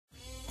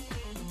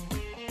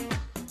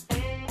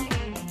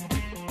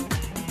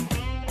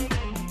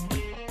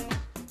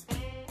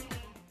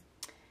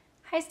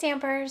Hi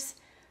Stampers!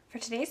 For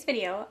today's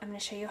video, I'm going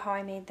to show you how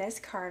I made this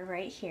card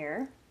right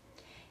here.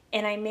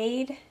 And I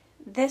made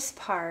this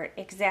part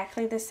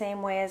exactly the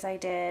same way as I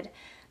did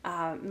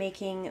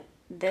making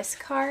this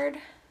card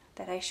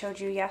that I showed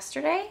you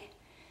yesterday.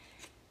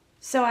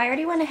 So I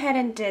already went ahead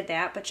and did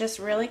that, but just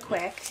really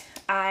quick,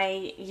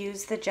 I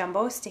used the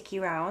Jumbo Sticky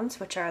Rounds,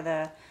 which are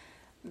the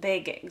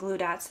big glue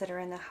dots that are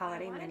in the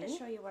Holiday Mini. I wanted to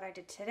show you what I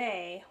did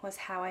today was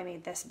how I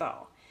made this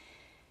bow.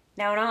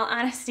 Now, in all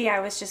honesty,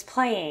 I was just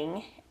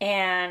playing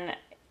and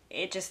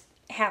it just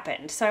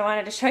happened. So I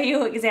wanted to show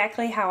you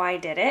exactly how I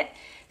did it.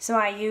 So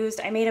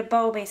I made a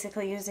bow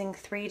basically using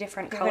 3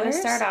 different colors.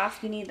 To start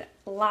off, you need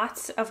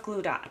lots of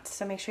glue dots.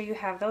 So make sure you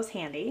have those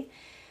handy.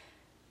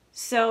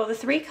 So the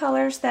 3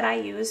 colors that I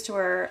used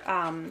were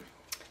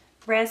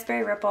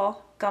Raspberry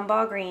Ripple,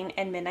 Gumball Green,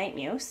 and Midnight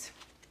Muse.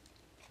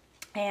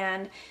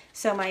 And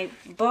so my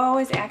bow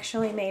is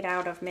actually made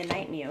out of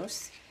Midnight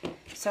Muse.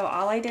 So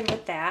all I did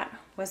with that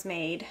was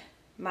made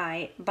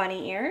my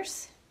bunny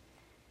ears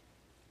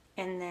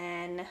and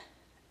then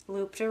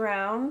looped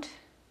around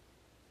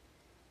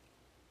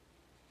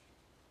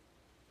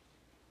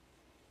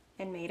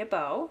and made a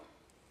bow.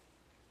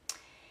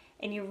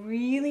 And you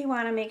really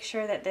want to make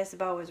sure that this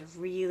bow is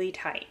really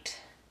tight.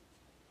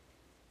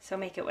 So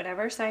make it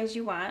whatever size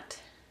you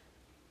want.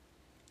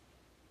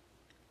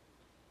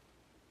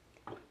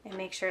 And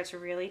make sure it's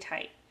really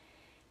tight.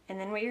 And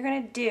then what you're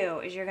going to do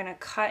is you're going to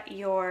cut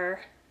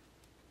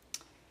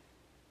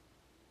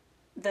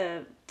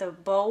the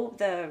bow,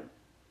 the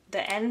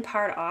end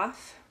part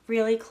off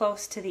really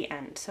close to the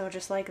end. So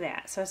just like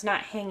that. So it's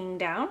not hanging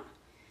down.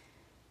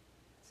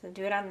 So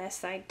do it on this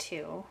side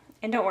too.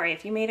 And don't worry,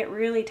 if you made it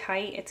really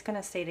tight, it's going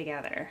to stay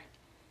together.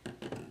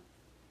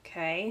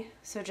 Okay,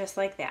 so just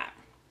like that.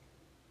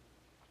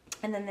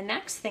 And then the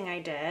next thing I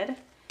did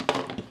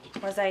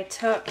was I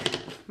took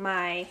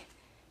my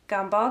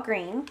Gumball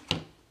Green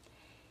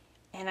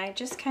and I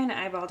just kind of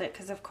eyeballed it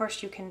because of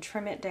course you can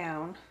trim it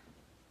down.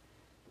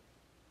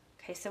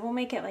 Okay, so we'll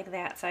make it like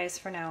that size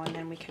for now and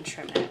then we can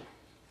trim it.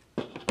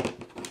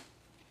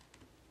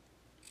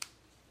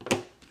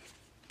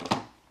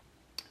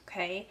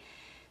 Okay,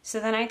 so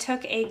then I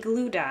took a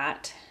glue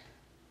dot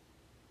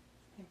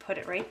and put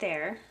it right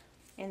there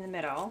in the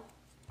middle.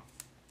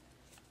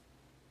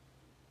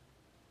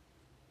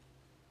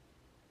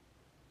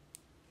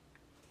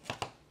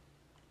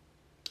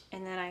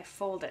 And then I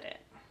folded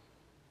it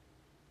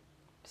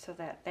so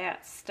that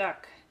that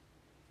stuck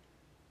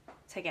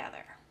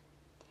together.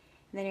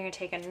 And then you're going to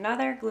take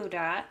another glue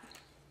dot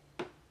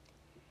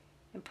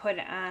and put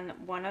it on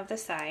one of the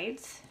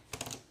sides.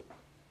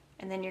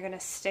 And then you're going to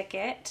stick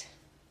it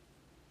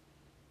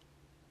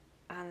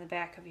on the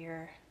back of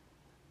your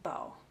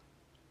bow.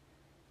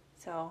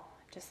 So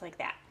just like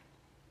that.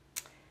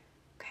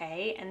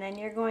 Okay, and then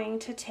you're going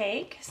to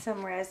take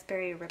some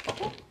Raspberry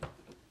Ripple.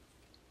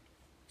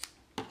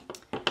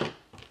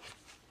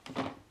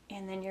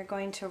 And then you're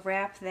going to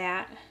wrap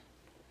that,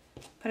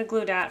 put a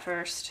glue dot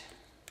first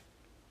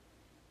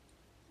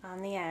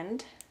on the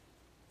end,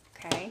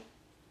 okay,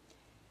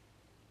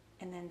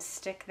 and then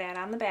stick that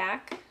on the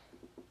back.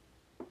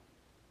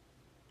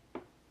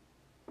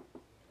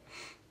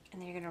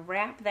 And then you're going to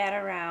wrap that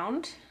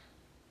around.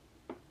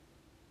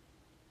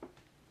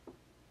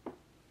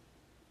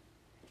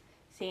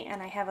 See,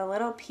 and I have a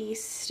little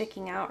piece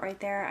sticking out right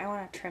there. I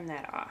want to trim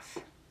that off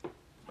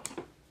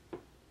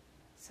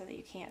so that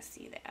you can't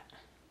see that.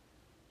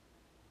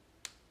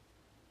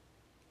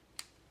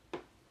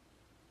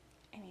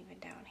 And even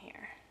down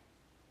here.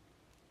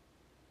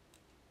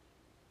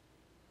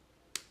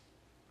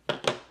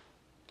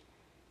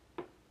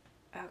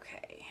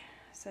 Okay,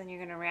 so then you're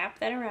going to wrap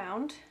that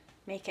around,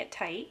 make it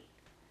tight,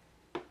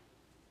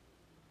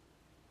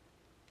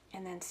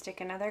 and then stick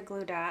another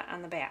glue dot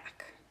on the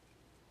back.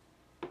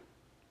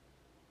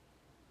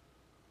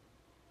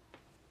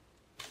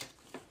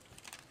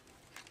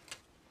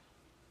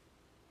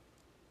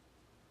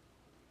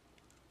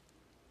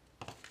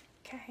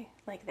 Okay,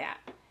 like that.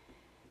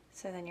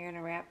 So then you're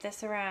going to wrap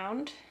this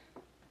around.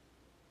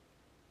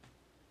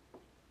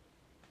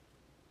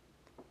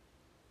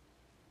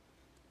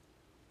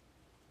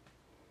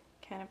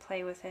 Kind of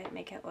play with it,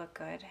 make it look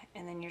good,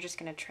 and then you're just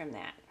going to trim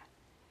that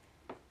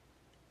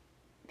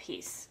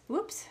piece.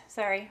 Whoops,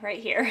 sorry, right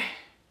here.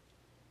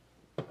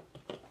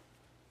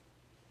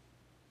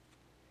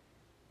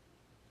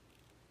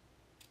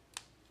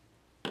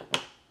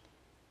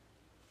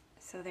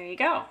 So there you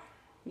go.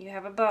 You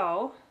have a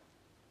bow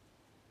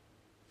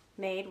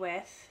made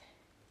with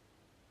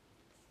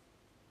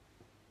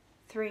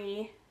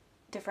 3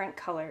 different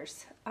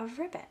colors of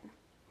ribbon.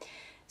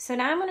 So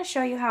now I'm going to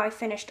show you how I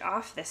finished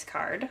off this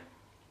card.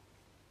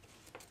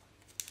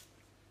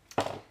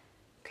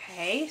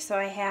 Okay, so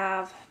I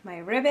have my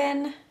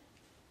ribbon,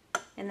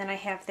 and then I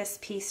have this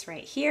piece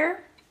right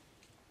here,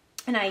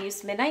 and I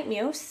used Midnight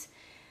Muse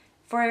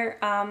for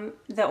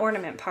the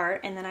ornament part,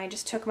 and then I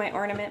just took my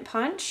ornament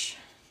punch,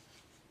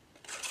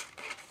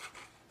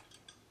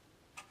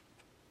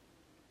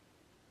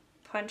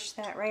 punched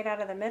that right out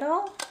of the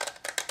middle,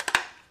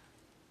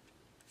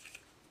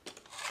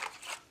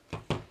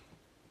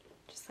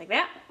 like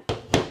that.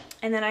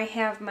 And then I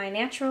have my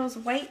Naturals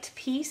white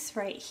piece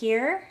right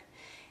here.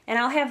 And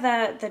I'll have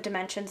the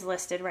dimensions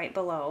listed right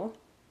below.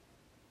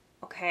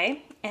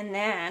 Okay, and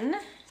then,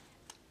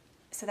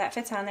 so that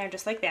fits on there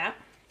just like that.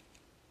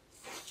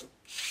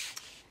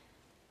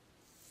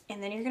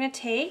 And then you're gonna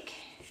take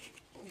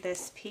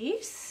this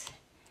piece,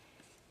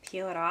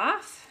 peel it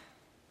off.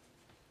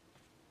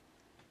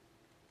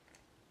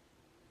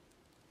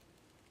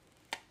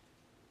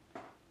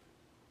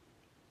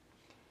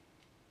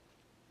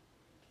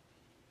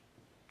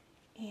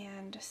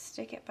 And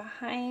stick it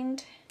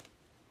behind,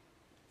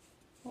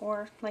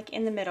 or like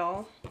in the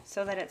middle,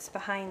 so that it's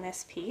behind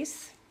this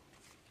piece.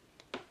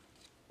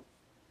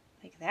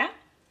 Like that.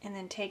 And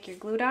then take your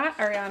glue dot,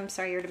 or I'm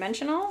sorry, your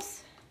dimensionals.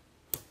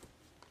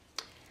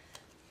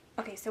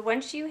 Okay, so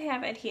once you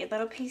have a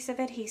little piece of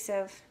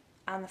adhesive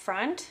on the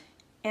front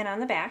and on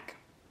the back,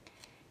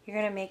 you're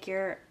gonna make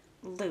your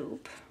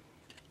loop.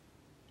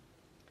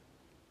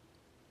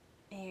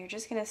 And you're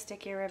just gonna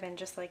stick your ribbon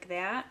just like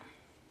that.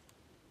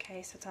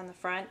 Okay, so it's on the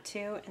front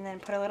too, and then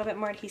put a little bit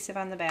more adhesive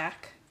on the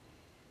back.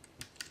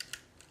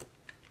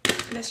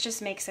 This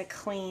just makes a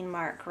clean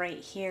mark right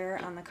here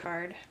on the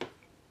card.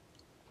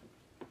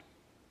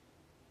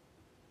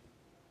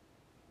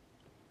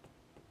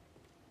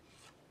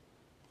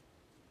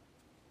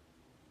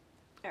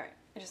 All right,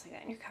 just like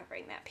that, and you're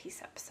covering that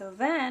piece up. So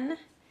then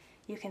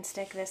you can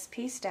stick this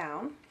piece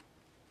down.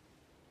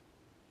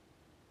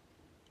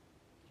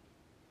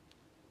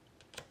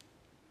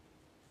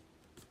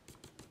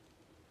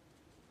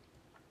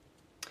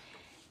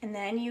 And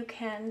then you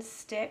can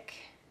stick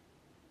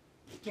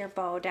your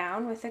bow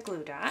down with a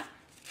glue dot.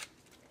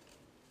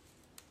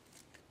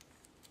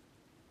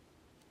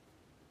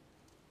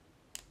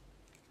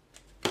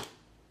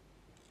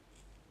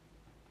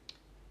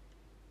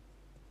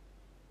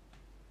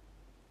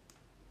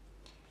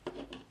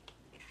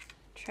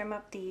 Trim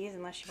up these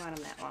unless you want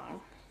them that long.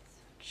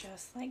 So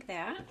just like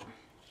that.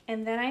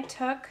 And then I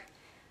took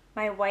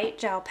my white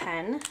gel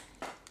pen,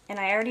 and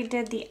I already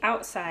did the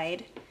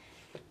outside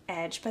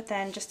edge, but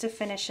then just to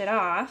finish it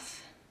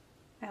off,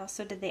 I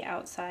also did the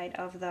outside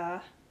of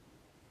the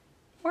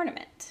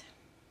ornament.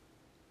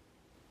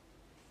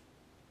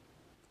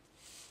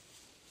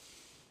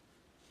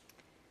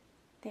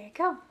 There you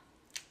go.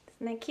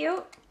 Isn't that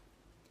cute?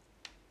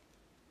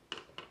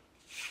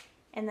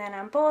 And then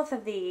on both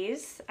of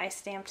these, I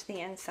stamped the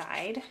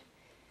inside,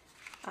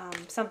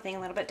 something a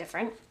little bit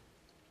different.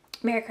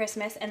 Merry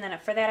Christmas, and then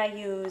for that I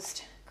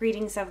used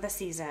Greetings of the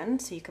Season,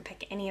 so you could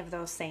pick any of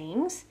those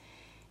sayings.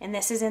 And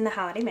this is in the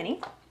Holiday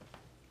Mini.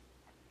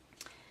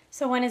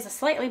 So one is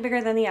slightly bigger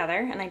than the other,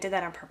 and I did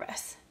that on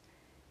purpose.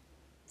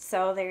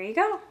 So there you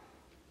go.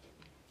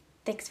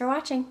 Thanks for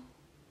watching.